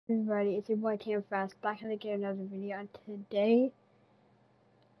Everybody, it's your boy Cam Fast back again with another video. And today,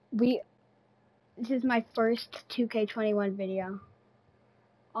 this is my first 2K21 video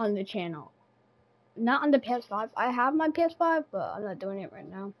on the channel. Not on the PS5. I have my PS5, but I'm not doing it right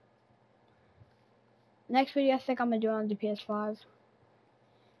now. Next video, I think I'm gonna do it on the PS5.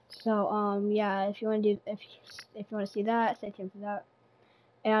 So yeah, if you want to if you want to see that, stay tuned for that.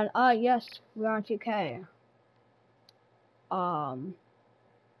 And yes, we're on 2K.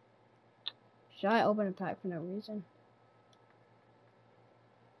 Should I open a pack for no reason?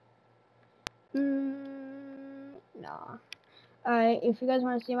 Nah. Alright, if you guys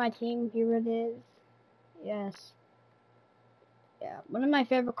want to see my team, here it is. Yes. Yeah, one of my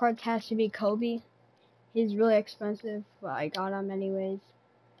favorite cards has to be Kobe. He's really expensive, but I got him anyways.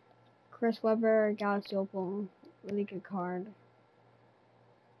 Chris Webber, Galaxy Opal, really good card.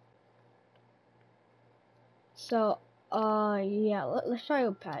 So, yeah, let's try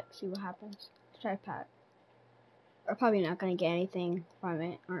a pet, see what happens. Let's try a pet. We're probably not gonna get anything from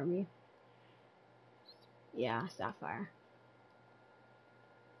it, aren't we? Yeah, Sapphire.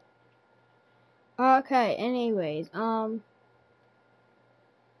 Okay, anyways, so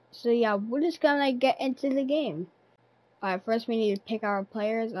yeah, we're just gonna get into the game. Alright, first we need to pick our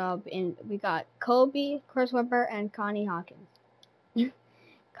players up, and we got Kobe, Chris Webber, and Connie Hawkins.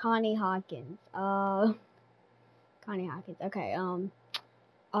 Connie Hawkins. Connie Hawkins. Okay, I'm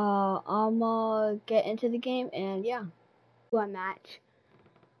gonna get into the game, and yeah, one match.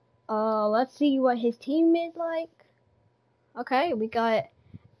 Let's see what his team is like. Okay, we got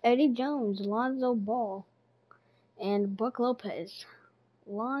Eddie Jones, Lonzo Ball, and Brook Lopez.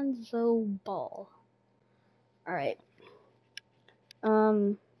 Lonzo Ball. Alright.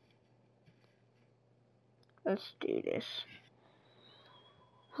 Let's do this.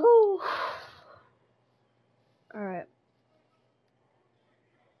 Whew. Alright.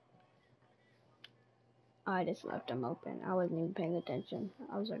 I just left them open. I wasn't even paying attention.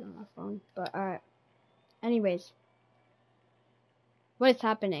 I was like on my phone. But alright. Anyways. What is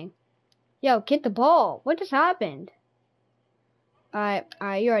happening? Yo, get the ball. What just happened? Alright,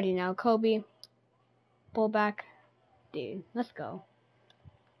 you already know. Kobe. Pull back. Dude, let's go.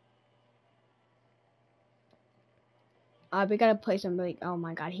 We gotta play some really. Oh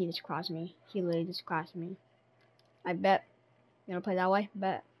my god, he just crossed me. He literally just crossed me. I bet. You wanna play that way?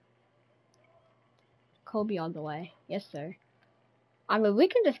 Bet. Kobe all the way. Yes, sir. I mean, we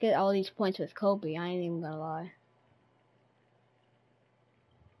can just get all these points with Kobe. I ain't even gonna lie.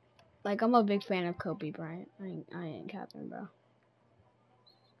 Like, I'm a big fan of Kobe Bryant. I ain't capping, bro.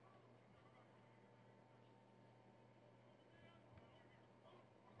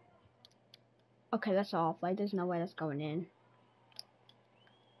 Okay, that's off. Like, there's no way that's going in.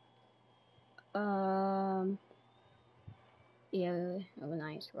 Yeah, it was a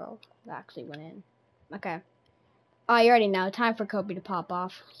nice roll. That actually went in. Okay. Oh, you already know. Time for Kobe to pop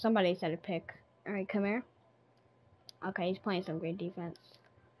off. Somebody said a pick. Alright, come here. Okay, he's playing some great defense.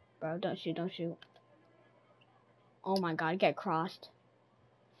 Bro, don't shoot, don't shoot. Oh my god, get crossed.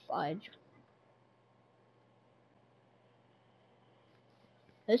 Fudge.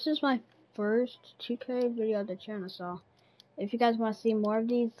 This is my first 2K video of the channel, so if you guys want to see more of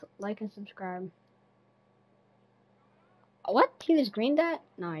these, like and subscribe. What? He just greened that?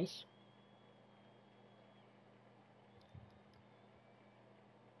 Nice.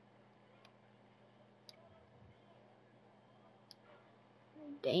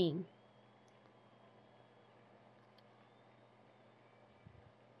 Dang.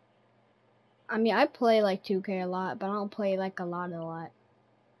 I mean, I play like 2K a lot, but I don't play like a lot.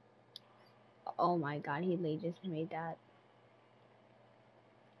 Oh my god, he literally just made that.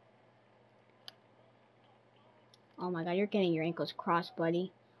 Oh my god, you're getting your ankles crossed,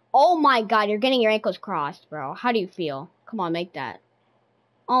 buddy. Oh my god, you're getting your ankles crossed, bro. How do you feel? Come on, make that.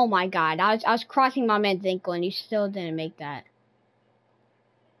 Oh my god, I was crossing my man's ankle and you still didn't make that.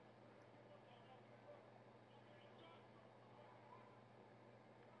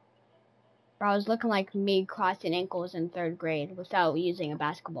 Bro, I was looking like me crossing ankles in 3rd grade without using a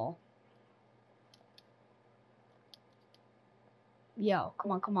basketball. Yo,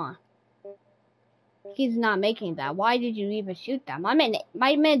 come on. He's not making that. Why did you even shoot that? My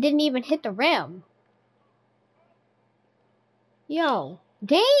man didn't even hit the rim. Yo,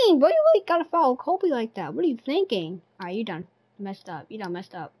 dang, bro, you really gotta follow Kobe like that. What are you thinking? Alright, you done. Messed up. You done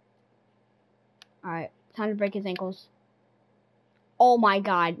messed up. Alright, time to break his ankles. Oh my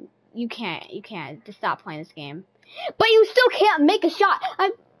god. You can't. Just stop playing this game. But you still can't make a shot.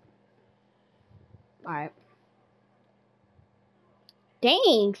 Alright.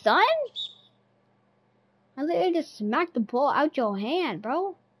 Dang, son. I literally just smacked the ball out your hand,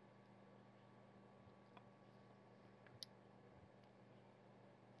 bro.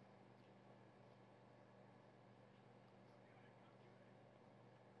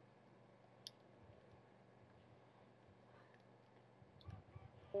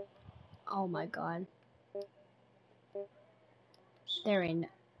 Oh my god. There ain't.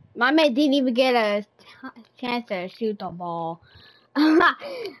 My man didn't even get a chance to shoot the ball.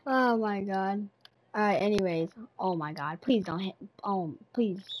 Oh my god. Alright, anyways. Oh my god. Please don't hit. Oh,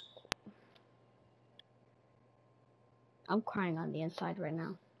 please. I'm crying on the inside right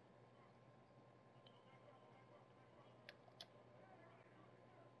now.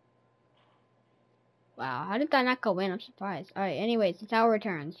 Wow, how did that not go in? I'm surprised. Alright, anyways, it's our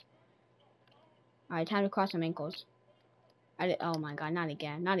returns. Alright, time to cross some ankles. Oh my god, not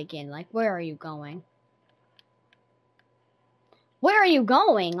again. Not again. Like, where are you going? Where are you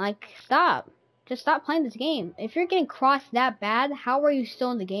going? Like, stop. Just stop playing this game. If you're getting crossed that bad, how are you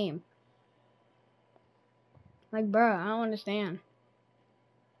still in the game? Like, bro, I don't understand.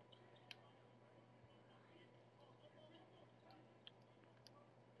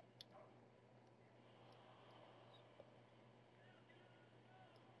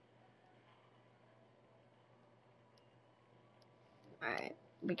 Alright,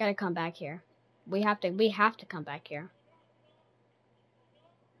 we gotta come back here. We have to come back here.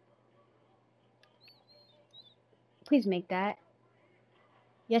 Please make that.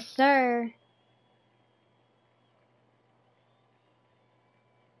 Yes, sir.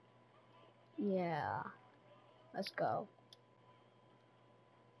 Yeah. Let's go.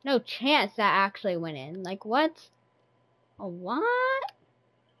 No chance that actually went in. Like, what? A what?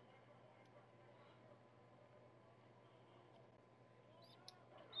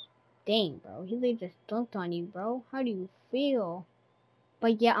 Dang, bro. He literally just dunked on you, bro. How do you feel?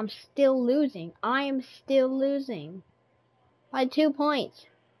 But yeah, I'm still losing. I am still losing. By 2 points.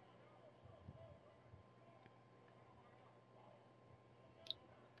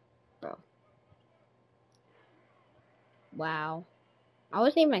 Bro. Wow. I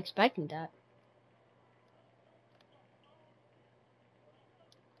wasn't even expecting that.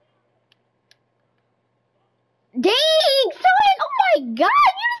 Dang, son! Oh my god,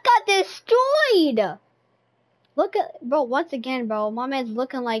 you just got destroyed! Look at, bro, once again, bro, my man's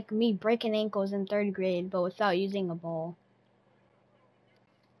looking like me breaking ankles in 3rd grade, but without using a ball.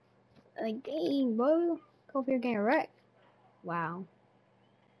 Like, dang, bro. Hope you're getting wrecked. Wow.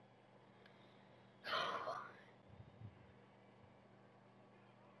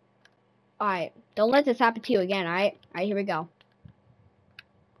 Alright, don't let this happen to you again, alright? Alright, here we go.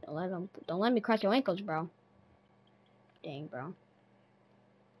 Don't let me crush your ankles, bro. Dang, bro.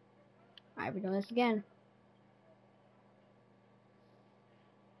 Alright, we're doing this again.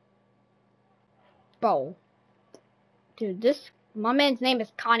 Bro. Dude, my man's name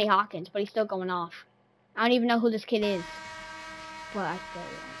is Connie Hawkins, but he's still going off. I don't even know who this kid is. But I still,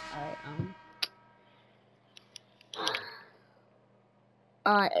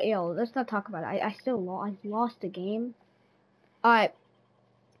 alright, yo, let's not talk about it. I lost the game. Alright.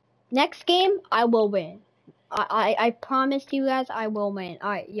 Next game, I will win. I promise you guys I will win.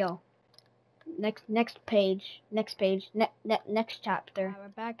 Alright, yo. Next page. Next chapter. We're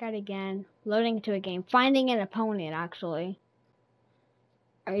back at it again. Loading into a game. Finding an opponent, actually.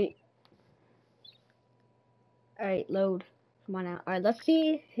 Alright, load. Come on out. Alright, let's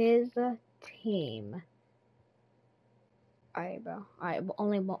see his team. Alright, bro. Alright,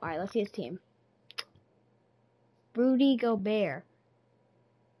 alright, let's see his team. Rudy Gobert.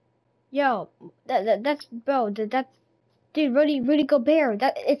 Yo, that's bro. That's dude. Rudy Gobert.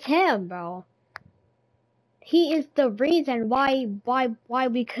 It's him, bro. He is the reason why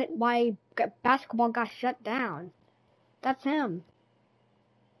basketball got shut down. That's him.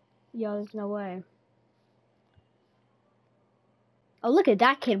 Yo, there's no way. Oh, look at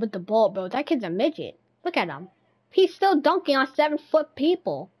that kid with the ball, bro. That kid's a midget. Look at him. He's still dunking on 7-foot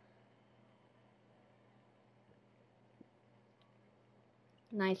people.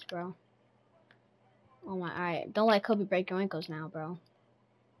 Nice, bro. Oh my, alright. Don't let Kobe break your ankles now, bro.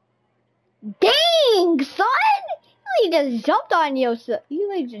 Dang, son! He just jumped on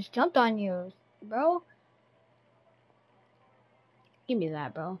you. Bro. Give me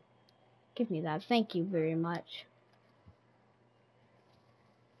that, bro. Give me that. Thank you very much.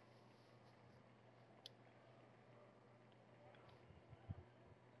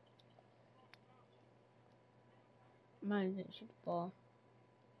 Mine didn't shoot the ball.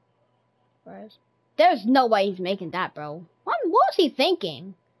 There's no way he's making that, bro. What was he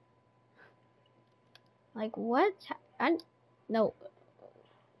thinking? Like, what? No.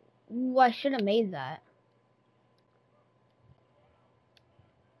 Ooh, I should have made that.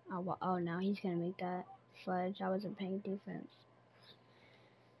 Oh, no, he's gonna make that. Fudge, I wasn't paying defense.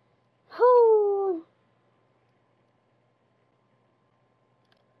 Whoo!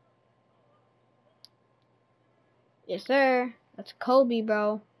 Yes, sir. That's Kobe,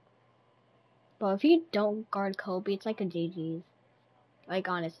 bro. But if you don't guard Kobe, it's like a GG's. Like,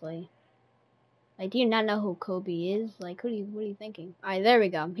 honestly. Like, do you not know who Kobe is? Like, what are you thinking? Alright, there we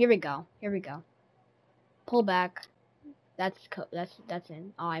go. Here we go. Here we go. Pull back. That's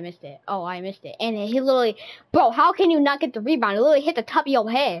in. Oh, I missed it. Oh, I missed it. And he literally, bro, how can you not get the rebound? It literally hit the top of your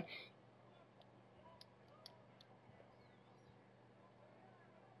head.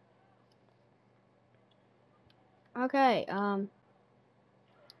 Okay,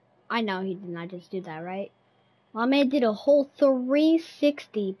 I know he did not just do that, right? My man did a whole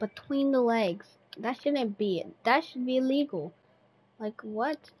 360 between the legs. That shouldn't be it. That should be illegal. Like,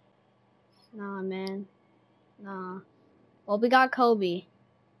 what? Nah, man. Nah. Well, we got Kobe.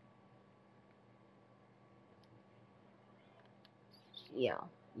 Yo.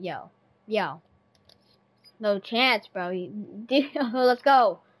 No chance, bro. Let's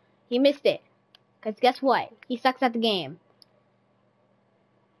go. He missed it. Because guess what? He sucks at the game.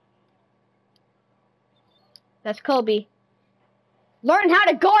 That's Kobe. Learn how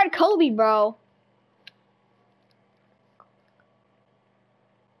to guard Kobe, bro.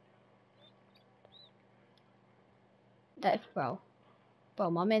 That's bro,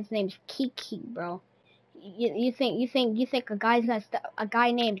 my man's name's Kiki, bro. You think a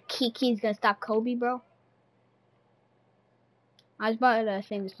guy named Kiki's gonna stop Kobe, bro? I was about to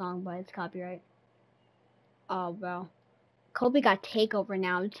sing the song, but it's copyright. Oh, bro. Kobe got takeover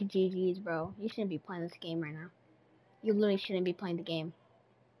now to GG's, bro. You shouldn't be playing this game right now. You literally shouldn't be playing the game.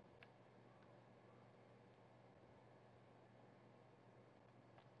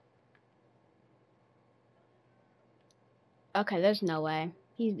 Okay, there's no way.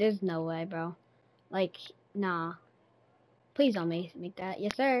 There's no way, bro. Like, nah. Please don't make that.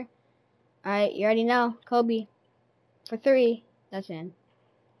 Yes, sir. Alright, you already know. Kobe. For 3. That's in.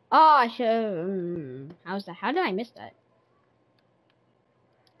 Oh, I should. How's that? How did I miss that?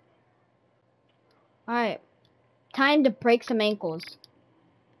 Alright. Time to break some ankles.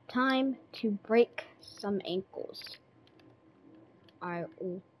 Time to break some ankles. Alright.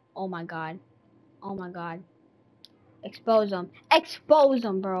 Oh my god. Oh my god. Expose them. Expose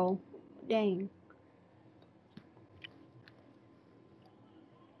them, bro. Dang.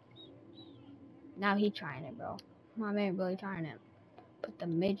 Now he trying it, bro. My man really trying it. Put the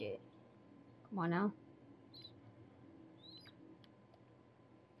midget. Come on now.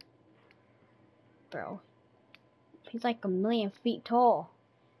 Bro. He's like 1,000,000 feet tall.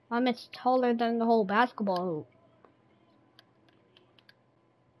 My man's taller than the whole basketball hoop.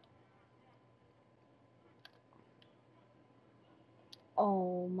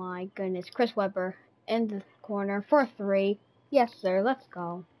 Oh my goodness. Chris Webber in the corner for 3. Yes, sir. Let's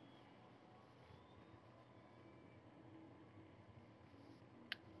go.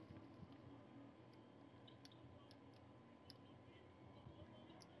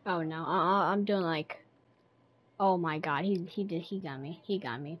 Oh no. I'm doing like. Oh my god. He got me. He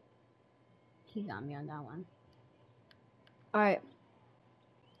got me. He got me on that one. Alright.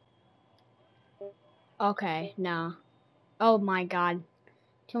 Okay. No. Oh my god.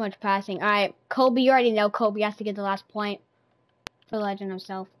 Too much passing. Alright. Kobe, you already know Kobe has to get the last point. For the legend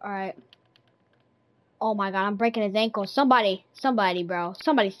himself. Alright. Oh my god, I'm breaking his ankle. Somebody, bro.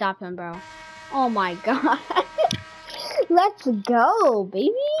 Somebody stop him, bro. Oh my god. Let's go,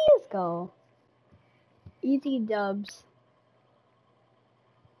 baby. Let's go. Easy dubs.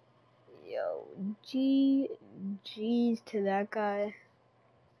 Yo, G's to that guy.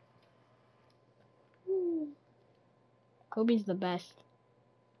 Kobe's the best.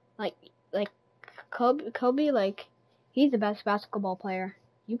 Like Kobe, like, he's the best basketball player.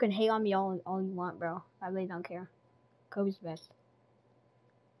 You can hate on me all you want, bro. I really don't care. Kobe's the best.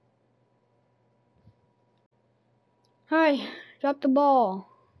 Alright, drop the ball.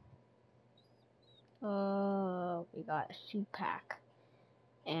 We got CPAC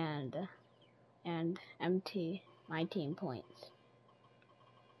and MT, my team points.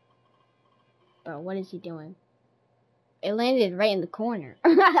 Bro, what is he doing? It landed right in the corner.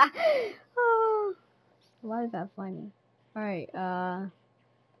 Oh, why is that funny? Alright,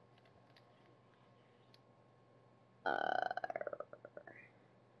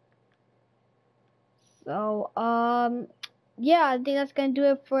 so, yeah, I think that's gonna do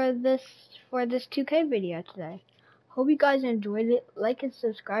it for this 2K video today. Hope you guys enjoyed it. Like and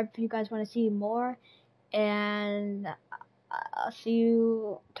subscribe if you guys want to see more, and I'll see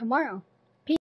you tomorrow.